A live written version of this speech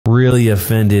really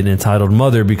offended entitled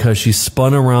mother because she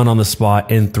spun around on the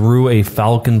spot and threw a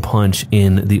falcon punch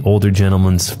in the older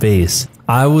gentleman's face.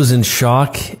 I was in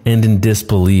shock and in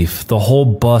disbelief. The whole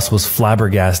bus was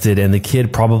flabbergasted and the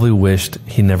kid probably wished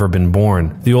he'd never been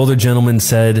born. The older gentleman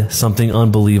said something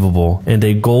unbelievable and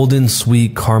a golden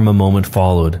sweet karma moment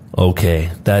followed.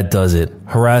 Okay, that does it.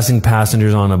 Harassing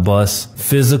passengers on a bus,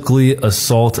 physically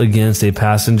assault against a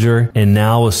passenger, and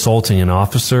now assaulting an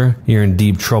officer? You're in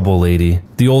deep trouble, lady.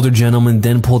 The older gentleman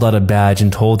then pulled out a badge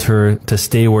and told her to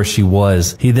stay where she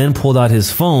was. He then pulled out his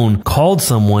phone, called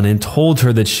someone, and told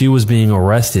her that she was being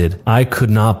arrested. I could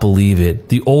not believe it.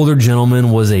 The older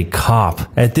gentleman was a cop.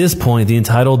 At this point, the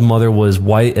entitled mother was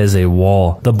white as a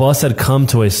wall. The bus had come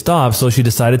to a stop, so she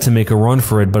decided to make a run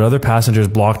for it, but other passengers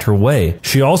blocked her way.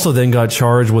 She also then got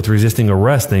charged with resisting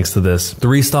arrest thanks to this.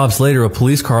 3 stops later, a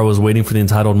police car was waiting for the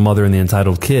entitled mother and the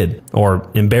entitled kid, or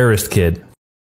embarrassed kid.